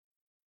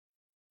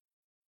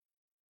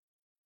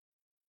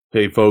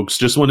Hey, folks,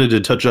 just wanted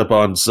to touch up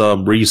on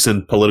some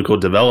recent political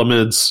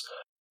developments.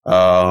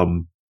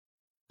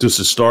 Just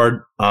to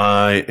start,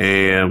 I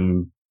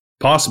am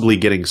possibly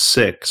getting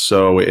sick,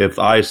 so if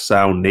I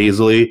sound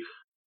nasally,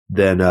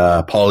 then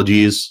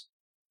apologies.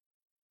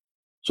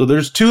 So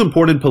there's two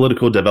important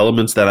political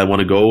developments that I want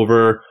to go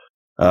over.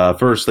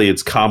 Firstly,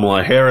 it's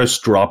Kamala Harris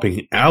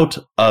dropping out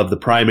of the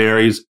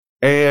primaries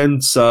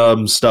and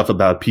some stuff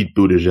about Pete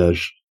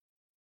Buttigieg.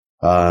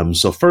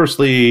 So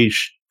firstly,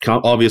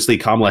 obviously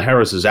Kamala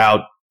Harris is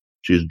out.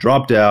 She's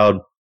dropped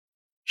out.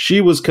 She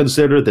was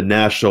considered the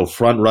national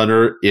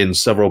frontrunner in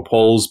several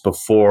polls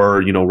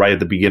before, right at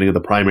the beginning of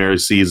the primary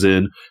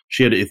season.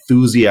 She had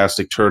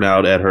enthusiastic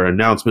turnout at her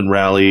announcement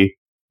rally,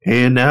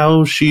 and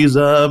now she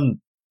had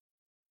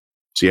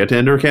to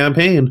end her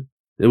campaign.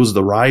 It was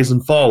the rise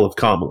and fall of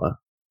Kamala.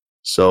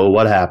 So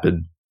what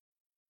happened?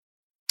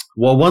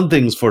 Well, one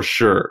thing's for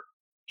sure.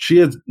 She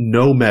had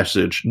no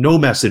message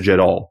at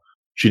all.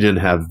 She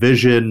didn't have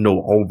vision,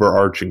 no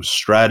overarching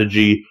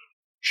strategy.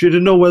 She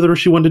didn't know whether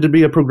she wanted to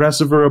be a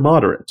progressive or a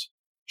moderate.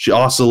 She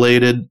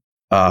oscillated,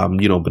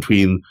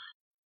 between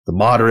the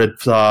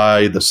moderate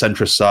side, the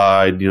centrist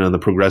side, the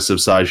progressive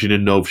side. She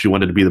didn't know if she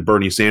wanted to be the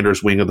Bernie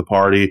Sanders wing of the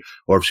party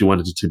or if she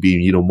wanted to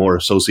be, more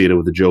associated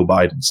with the Joe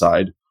Biden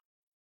side.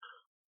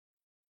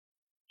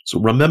 So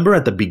remember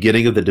at the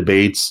beginning of the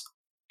debates,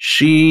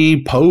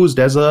 she posed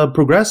as a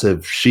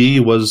progressive. She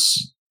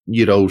was,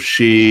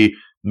 she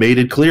made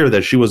it clear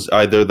that she was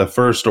either the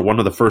first or one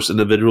of the first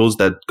individuals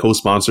that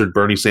co-sponsored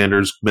Bernie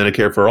Sanders'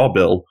 Medicare for All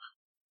bill.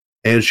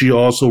 And she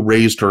also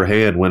raised her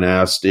hand when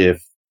asked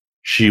if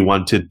she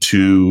wanted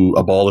to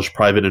abolish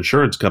private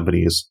insurance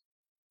companies.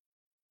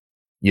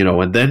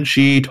 And then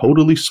she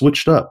totally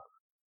switched up.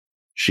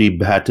 She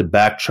had to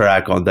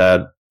backtrack on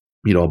that,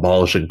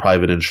 abolishing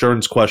private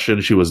insurance question.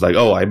 She was like,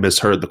 oh, I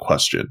misheard the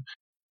question.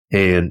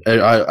 And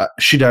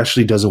she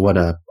actually doesn't want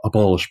to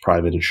abolish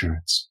private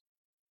insurance.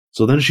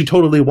 So then she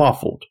totally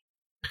waffled.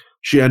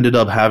 She ended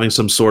up having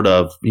some sort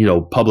of,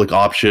 public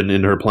option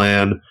in her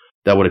plan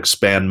that would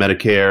expand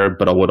Medicare,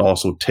 but it would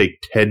also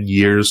take 10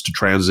 years to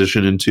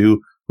transition into,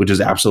 which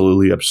is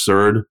absolutely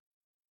absurd.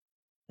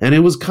 And it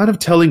was kind of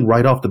telling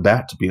right off the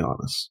bat, to be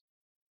honest.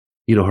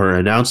 Her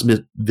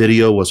announcement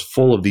video was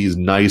full of these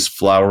nice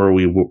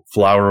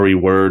flowery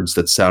words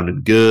that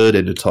sounded good,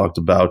 and it talked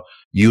about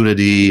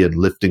unity and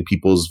lifting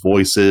people's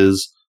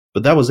voices,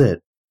 but that was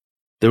it.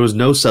 There was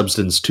no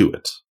substance to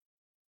it.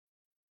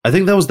 I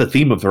think that was the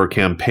theme of her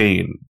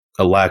campaign,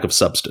 a lack of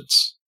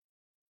substance.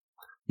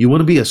 You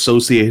want to be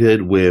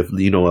associated with,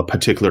 a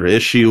particular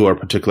issue or a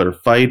particular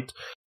fight.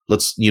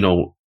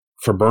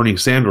 For Bernie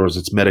Sanders,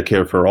 it's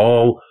Medicare for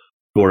All.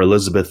 For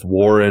Elizabeth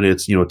Warren,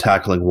 it's,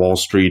 tackling Wall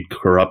Street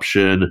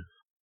corruption.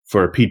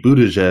 For Pete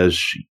Buttigieg,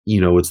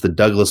 it's the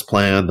Douglas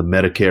Plan, the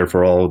Medicare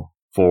for All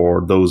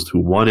for those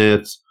who want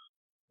it.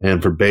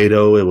 And for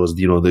Beto, it was,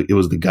 it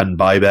was the gun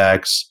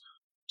buybacks.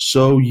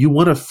 So you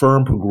want a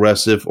firm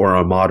progressive or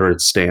a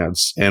moderate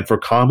stance. And for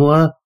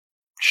Kamala,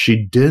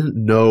 she didn't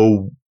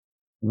know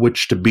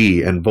which to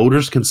be, and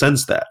voters can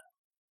sense that.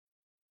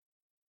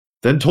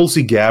 Then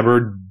Tulsi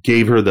Gabbard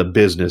gave her the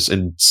business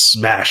and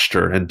smashed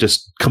her and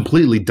just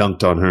completely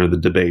dunked on her in the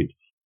debate.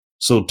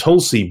 So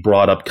Tulsi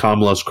brought up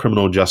Kamala's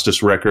criminal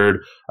justice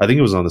record, I think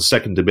it was on the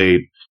second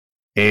debate,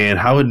 and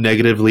how it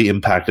negatively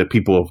impacted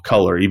people of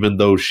color, even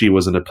though she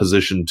was in a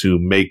position to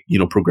make,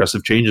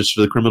 progressive changes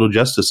to the criminal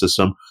justice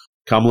system.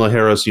 Kamala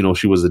Harris,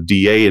 she was a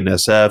DA in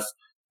SF,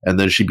 and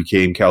then she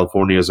became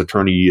California's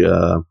attorney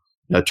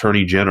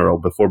general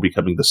before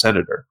becoming the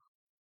senator.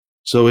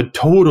 So it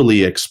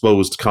totally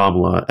exposed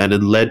Kamala, and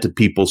it led to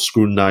people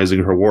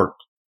scrutinizing her work.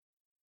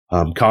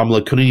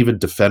 Kamala couldn't even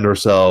defend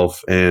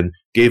herself and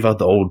gave out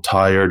the old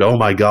tired, oh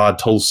my God,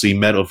 Tulsi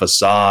met a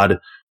facade,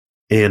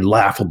 and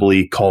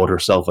laughably called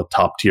herself a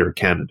top-tier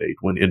candidate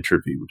when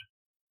interviewed.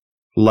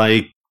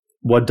 Like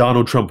what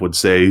Donald Trump would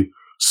say,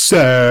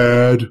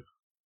 sad.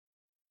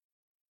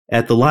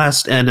 At the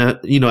last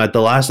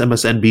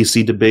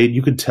MSNBC debate,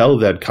 you could tell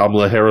that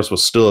Kamala Harris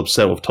was still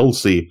upset with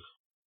Tulsi.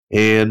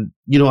 And,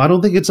 I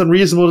don't think it's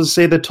unreasonable to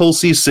say that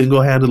Tulsi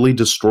single-handedly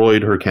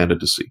destroyed her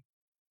candidacy.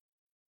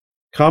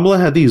 Kamala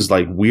had these,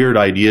 weird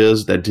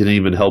ideas that didn't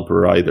even help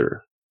her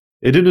either.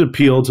 It didn't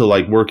appeal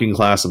to,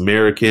 working-class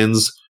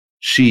Americans.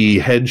 She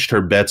hedged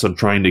her bets on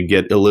trying to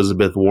get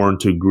Elizabeth Warren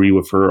to agree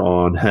with her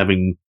on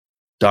having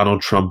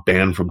Donald Trump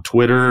banned from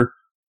Twitter.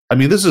 I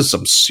mean, this is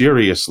some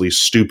seriously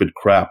stupid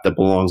crap that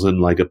belongs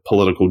in, a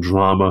political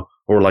drama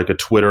or, a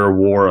Twitter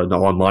war, an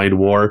online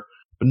war.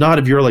 But not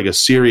if you're a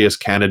serious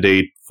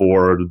candidate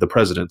for the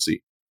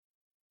presidency.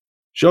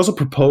 She also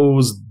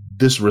proposed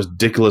this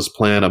ridiculous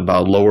plan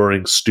about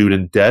lowering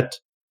student debt.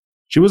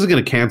 She wasn't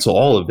going to cancel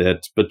all of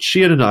it, but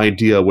she had an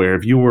idea where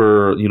if you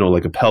were,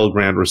 a Pell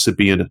Grant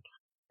recipient,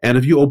 and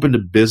if you opened a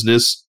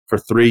business for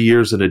 3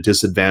 years in a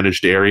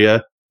disadvantaged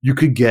area, you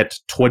could get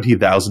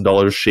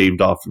 $20,000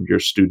 shaved off of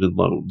your student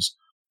loans.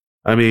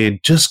 I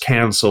mean, just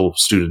cancel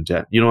student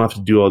debt. You don't have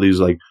to do all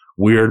these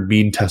weird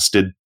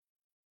mean-tested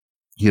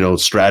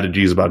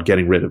strategies about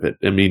getting rid of it.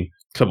 I mean,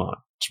 come on.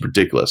 It's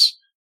ridiculous.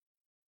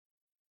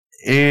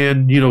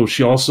 And,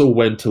 she also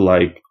went to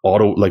like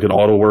an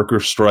auto worker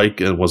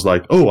strike and was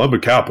like, "Oh, I'm a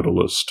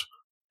capitalist."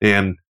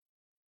 And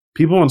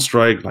people on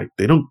strike, like,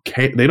 they don't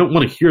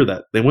want to hear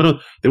that. They want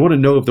to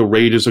know if the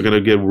wages are going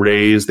to get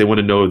raised. They want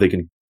to know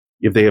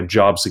if they have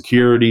job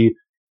security,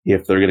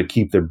 if they're going to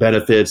keep their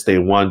benefits. They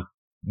want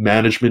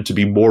management to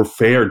be more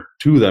fair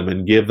to them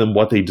and give them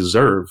what they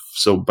deserve.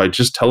 So by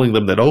just telling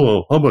them that,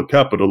 "Oh, I'm a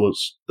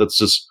capitalist," that's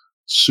just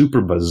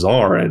super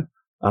bizarre, and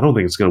I don't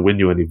think it's going to win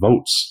you any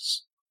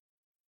votes.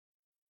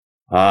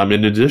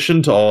 In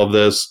addition to all of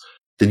this,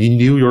 the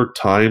New York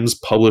Times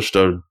published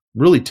a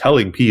really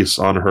telling piece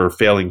on her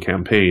failing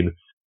campaign,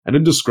 and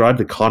it described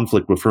the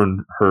conflict with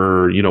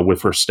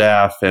with her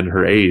staff and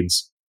her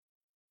aides.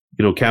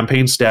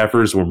 Campaign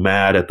staffers were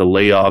mad at the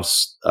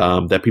layoffs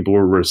that people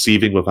were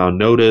receiving without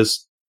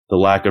notice, the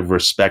lack of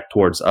respect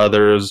towards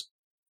others,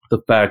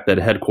 the fact that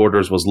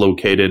headquarters was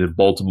located in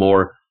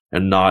Baltimore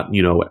and not,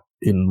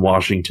 in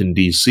Washington,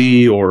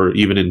 D.C. or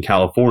even in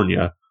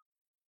California.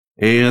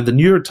 And the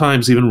New York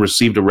Times even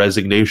received a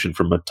resignation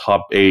from a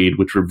top aide,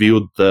 which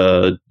revealed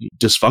the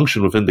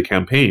dysfunction within the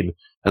campaign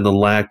and the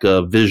lack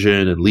of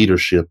vision and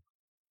leadership.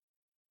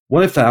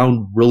 What I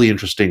found really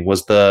interesting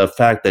was the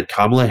fact that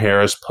Kamala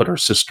Harris put her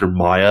sister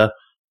Maya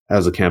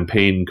as a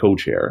campaign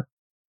co-chair,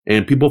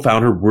 and people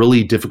found her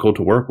really difficult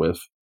to work with.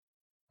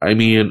 I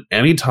mean,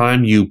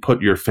 anytime you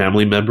put your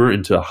family member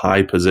into a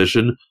high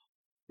position,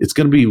 it's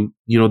going to be,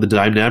 the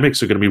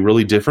dynamics are going to be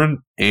really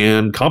different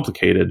and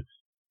complicated.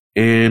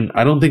 And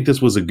I don't think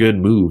this was a good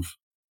move.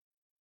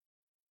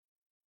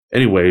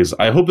 Anyways,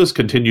 I hope this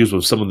continues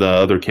with some of the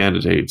other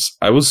candidates.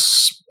 I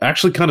was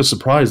actually kind of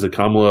surprised that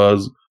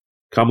Kamala's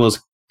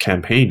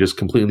campaign just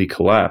completely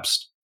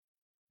collapsed.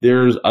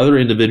 There's other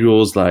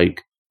individuals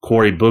like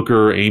Cory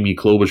Booker, Amy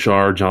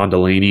Klobuchar, John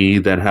Delaney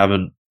that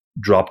haven't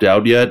dropped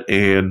out yet,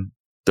 and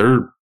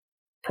they're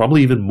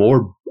probably even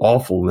more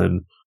awful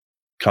than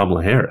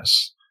Kamala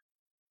Harris.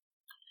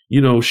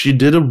 She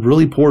did a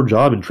really poor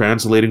job in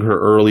translating her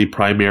early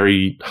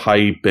primary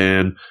hype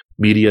and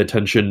media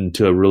attention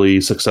to a really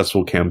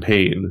successful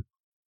campaign.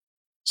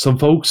 Some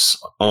folks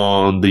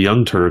on the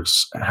Young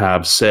Turks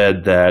have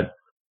said that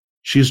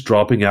she's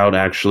dropping out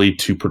actually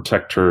to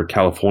protect her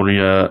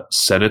California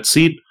Senate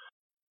seat.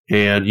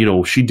 And,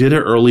 she did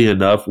it early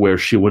enough where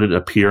she wouldn't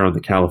appear on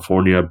the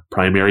California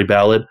primary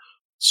ballot.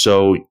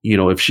 So,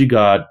 if she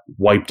got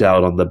wiped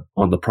out on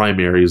the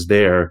primaries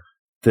there,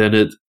 then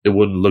it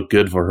wouldn't look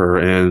good for her,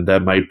 and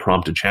that might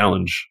prompt a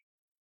challenge.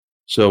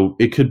 So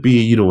it could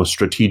be, a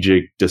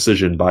strategic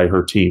decision by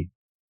her team.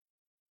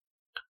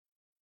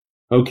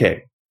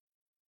 Okay,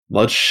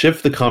 let's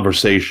shift the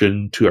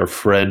conversation to our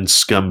friend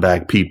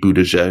scumbag Pete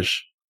Buttigieg.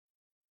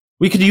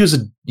 We could use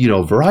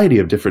a variety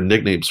of different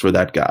nicknames for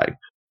that guy.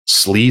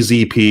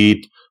 Sleazy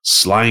Pete,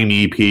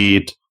 Slimy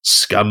Pete,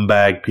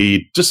 Scumbag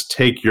Pete, just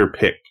take your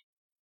pick.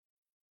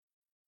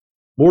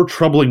 More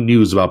troubling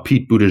news about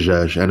Pete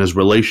Buttigieg and his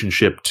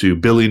relationship to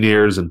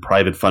billionaires and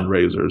private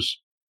fundraisers.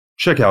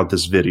 Check out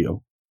this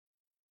video.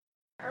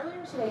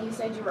 Earlier today, you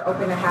said you were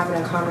open to having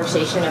a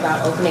conversation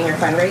about opening your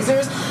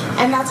fundraisers,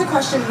 and that's a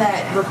question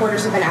that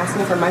reporters have been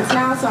asking for months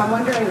now, so I'm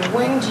wondering,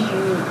 when do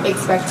you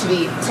expect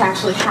to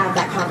actually have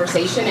that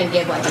conversation and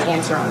give an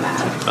answer on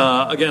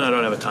that? Again, I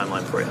don't have a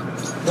timeline for you.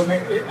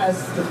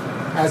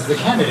 As the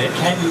candidate,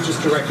 can't you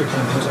just direct your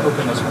campaign to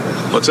open those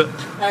fundraisers? What's it?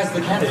 As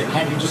the candidate,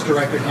 can't you just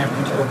direct your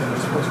campaign to open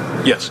those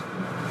fundraisers? Yes.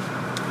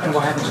 And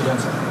why haven't you done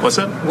so? What's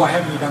that? Why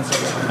haven't you done so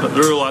yet?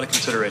 There are a lot of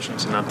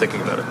considerations, and I'm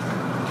thinking about it.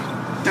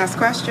 Last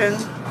question.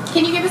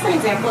 Can you give us an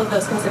example of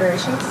those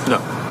considerations? No.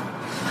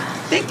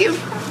 Thank you.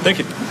 Thank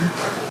you.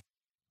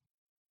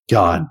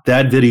 God,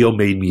 that video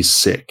made me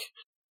sick.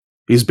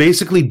 He's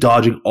basically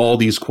dodging all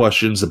these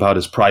questions about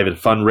his private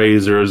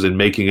fundraisers and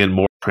making it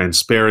more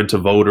transparent to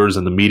voters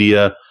and the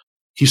media.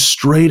 He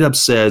straight up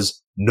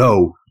says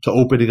no to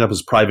opening up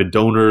his private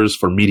donors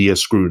for media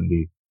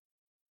scrutiny.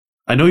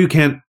 I know you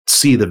can't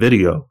see the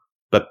video,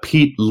 but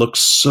Pete looks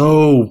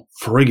so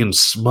friggin'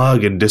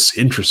 smug and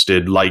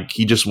disinterested, like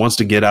he just wants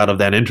to get out of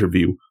that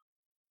interview.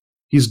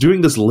 He's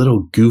doing this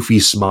little goofy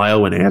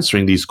smile when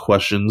answering these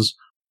questions,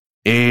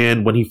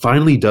 and when he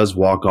finally does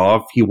walk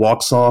off, he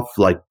walks off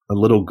like a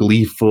little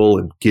gleeful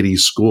and giddy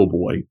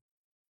schoolboy.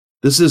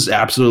 This is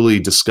absolutely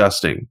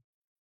disgusting.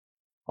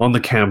 On the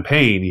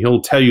campaign,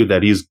 he'll tell you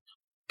that he's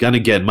going to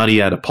get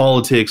money out of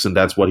politics and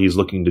that's what he's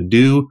looking to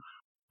do.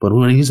 But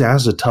when he's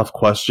asked a tough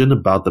question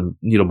about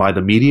by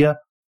the media,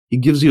 he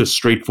gives you a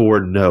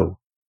straightforward no.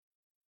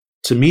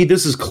 To me,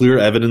 this is clear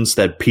evidence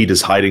that Pete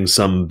is hiding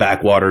some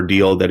backwater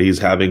deal that he's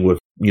having with,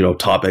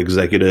 top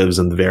executives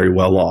and the very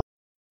well off.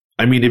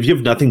 I mean, if you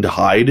have nothing to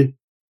hide,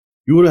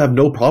 you would have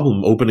no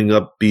problem opening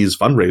up these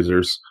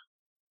fundraisers.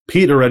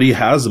 Pete already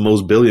has the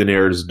most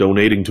billionaires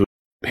donating to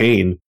his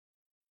campaign.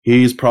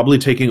 He's probably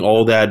taking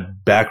all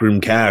that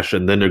backroom cash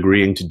and then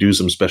agreeing to do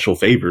some special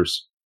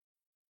favors.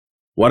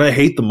 What I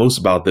hate the most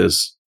about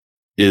this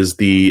is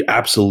the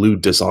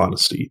absolute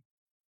dishonesty.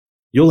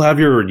 You'll have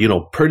your,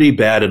 pretty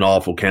bad and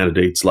awful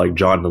candidates like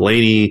John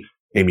Delaney,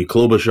 Amy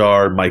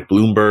Klobuchar, Mike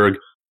Bloomberg,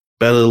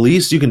 but at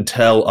least you can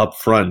tell up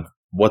front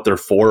what they're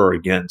for or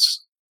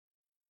against.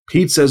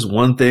 Pete says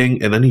one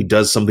thing and then he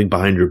does something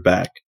behind your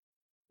back.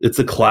 It's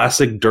a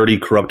classic dirty,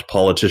 corrupt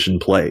politician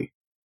play.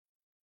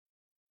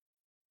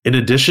 In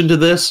addition to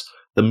this,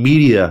 the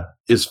media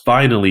is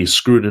finally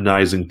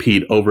scrutinizing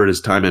Pete over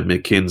his time at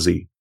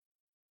McKinsey.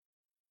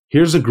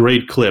 Here's a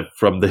great clip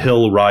from The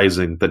Hill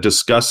Rising that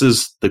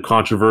discusses the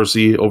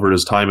controversy over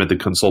his time at the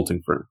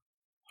consulting firm.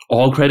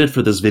 All credit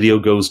for this video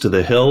goes to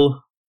The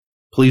Hill.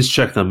 Please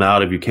check them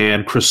out if you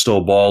can.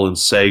 Cristobal and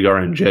Sagar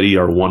and Jetty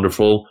are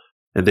wonderful,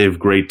 and they have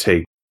great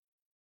take.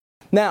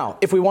 Now,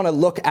 if we want to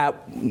look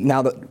at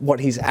now that what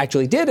he's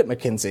actually did at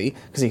McKinsey,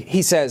 because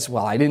he says,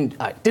 well, I didn't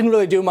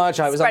really do much.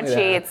 I was only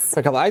there for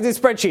a couple. I did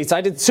spreadsheets.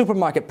 I did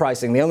supermarket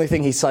pricing. The only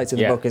thing he cites in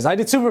the book is I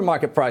did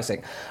supermarket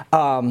pricing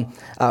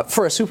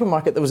for a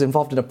supermarket that was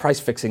involved in a price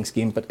fixing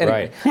scheme. But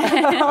anyway,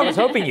 I was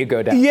hoping you'd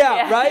go down.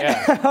 Right.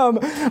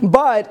 Yeah.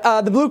 But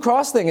the Blue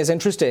Cross thing is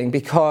interesting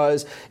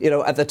because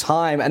at the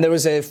time, and there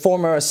was a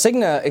former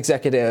Cigna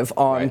executive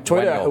on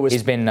Twitter Wendell. who was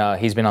he's been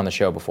on the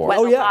show before.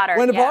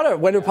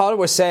 Wendell Potter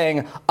was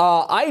saying,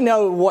 I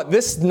know what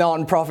this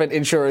non-profit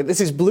insurer, this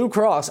is Blue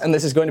Cross, and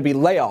this is going to be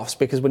layoffs,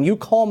 because when you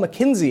call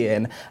McKinsey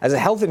in as a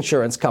health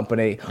insurance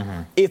company,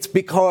 it's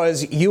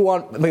because you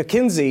want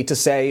McKinsey to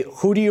say,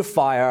 who do you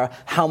fire,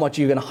 how much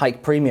are you going to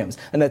hike premiums?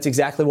 And that's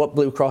exactly what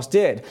Blue Cross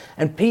did.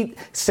 And Pete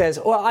says,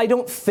 well, I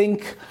don't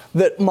think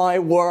that my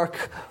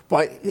work...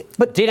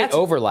 But did it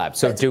overlap?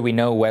 So do we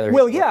know whether?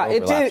 Well, yeah,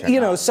 it did.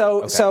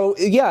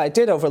 It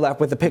did overlap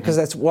with the pick, because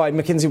that's why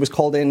McKinsey was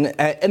called in.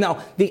 And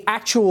now the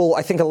actual,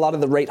 I think a lot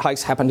of the rate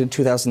hikes happened in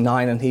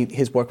 2009, and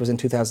his work was in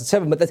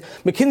 2007. But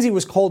McKinsey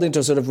was called in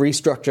to sort of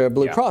restructure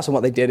Blue Cross, and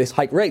what they did is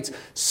hike rates.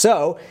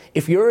 So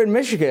if you're in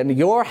Michigan,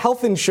 your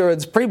health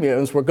insurance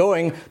premiums were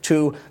going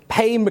to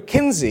pay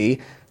McKinsey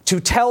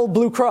to tell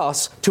Blue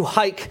Cross to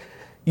hike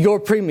your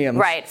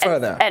premiums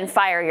further and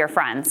fire your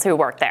friends who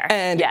work there.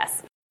 And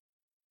yes.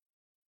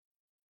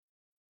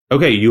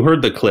 Okay, you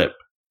heard the clip.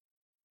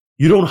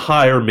 You don't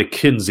hire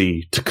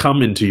McKinsey to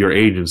come into your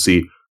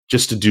agency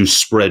just to do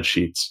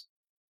spreadsheets.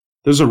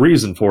 There's a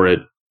reason for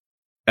it,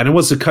 and it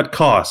was to cut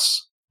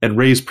costs and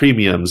raise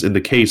premiums in the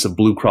case of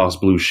Blue Cross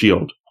Blue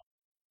Shield.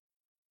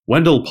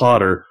 Wendell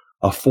Potter,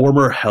 a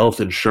former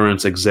health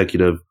insurance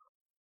executive,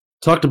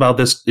 talked about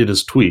this in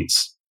his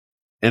tweets,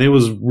 and it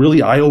was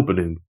really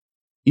eye-opening.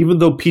 Even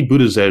though Pete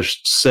Buttigieg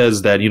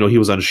says that, he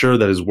was unsure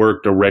that his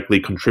work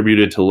directly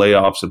contributed to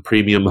layoffs and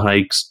premium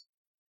hikes,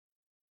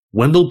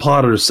 Wendell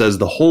Potter says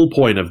the whole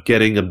point of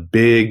getting a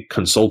big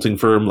consulting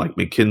firm like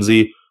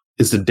McKinsey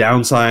is to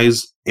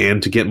downsize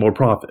and to get more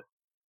profit.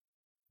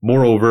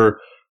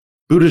 Moreover,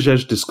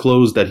 Buttigieg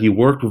disclosed that he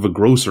worked with a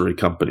grocery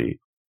company.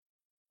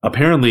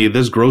 Apparently,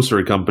 this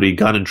grocery company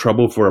got in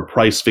trouble for a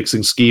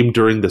price-fixing scheme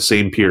during the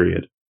same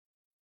period.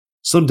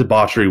 Some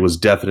debauchery was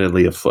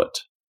definitely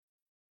afoot.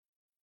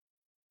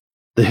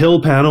 The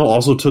Hill panel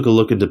also took a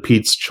look into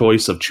Pete's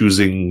choice of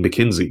choosing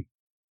McKinsey.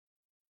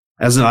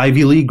 As an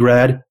Ivy League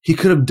grad, he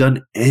could have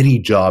done any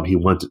job he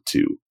wanted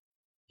to.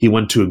 He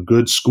went to a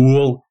good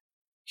school,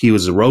 he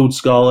was a Rhodes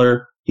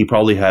Scholar, he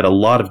probably had a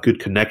lot of good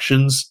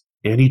connections,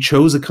 and he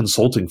chose a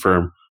consulting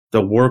firm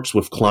that works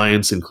with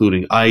clients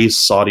including ICE,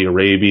 Saudi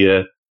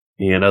Arabia,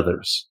 and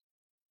others.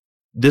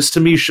 This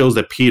to me shows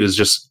that Pete is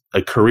just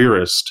a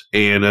careerist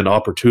and an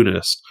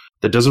opportunist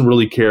that doesn't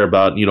really care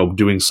about,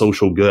 doing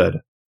social good.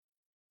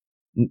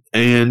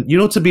 And,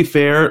 to be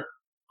fair,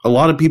 a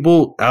lot of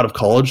people out of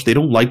college, they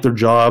don't like their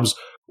jobs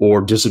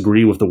or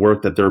disagree with the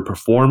work that they're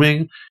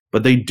performing,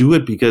 but they do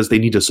it because they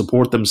need to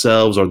support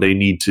themselves or they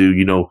need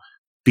to,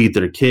 feed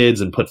their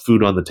kids and put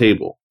food on the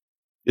table.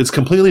 It's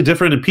completely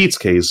different in Pete's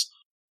case.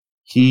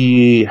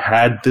 He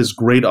had these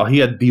great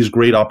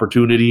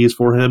opportunities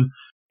for him,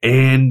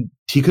 and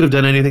he could have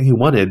done anything he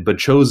wanted, but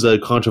chose a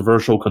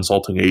controversial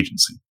consulting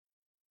agency.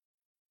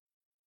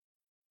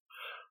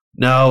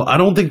 Now, I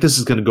don't think this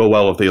is going to go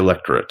well with the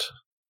electorate.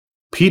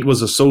 Pete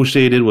was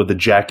associated with the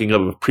jacking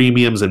up of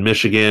premiums in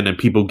Michigan and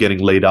people getting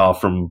laid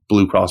off from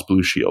Blue Cross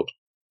Blue Shield.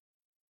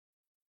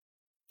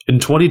 In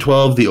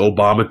 2012, the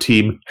Obama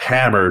team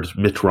hammered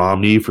Mitt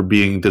Romney for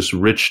being this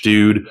rich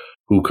dude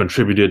who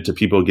contributed to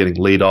people getting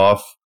laid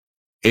off.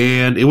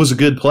 And it was a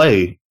good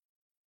play.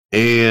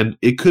 And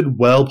it could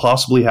well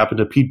possibly happen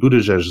to Pete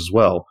Buttigieg as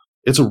well.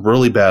 It's a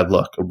really bad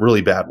look, a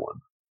really bad one.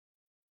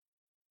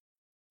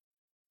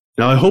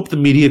 Now, I hope the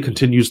media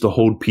continues to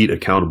hold Pete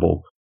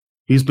accountable.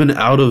 He's been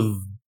out of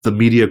the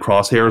media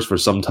crosshairs for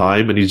some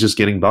time, and he's just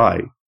getting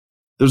by.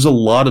 There's a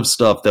lot of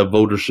stuff that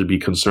voters should be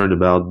concerned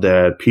about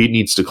that Pete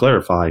needs to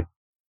clarify.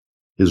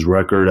 His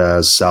record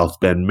as South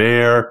Bend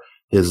mayor,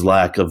 his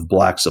lack of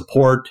black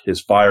support,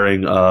 his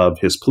firing of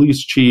his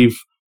police chief,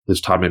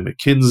 his time at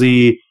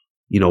McKinsey,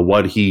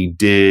 what he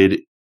did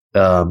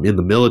in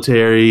the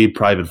military,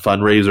 private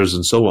fundraisers,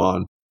 and so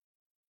on.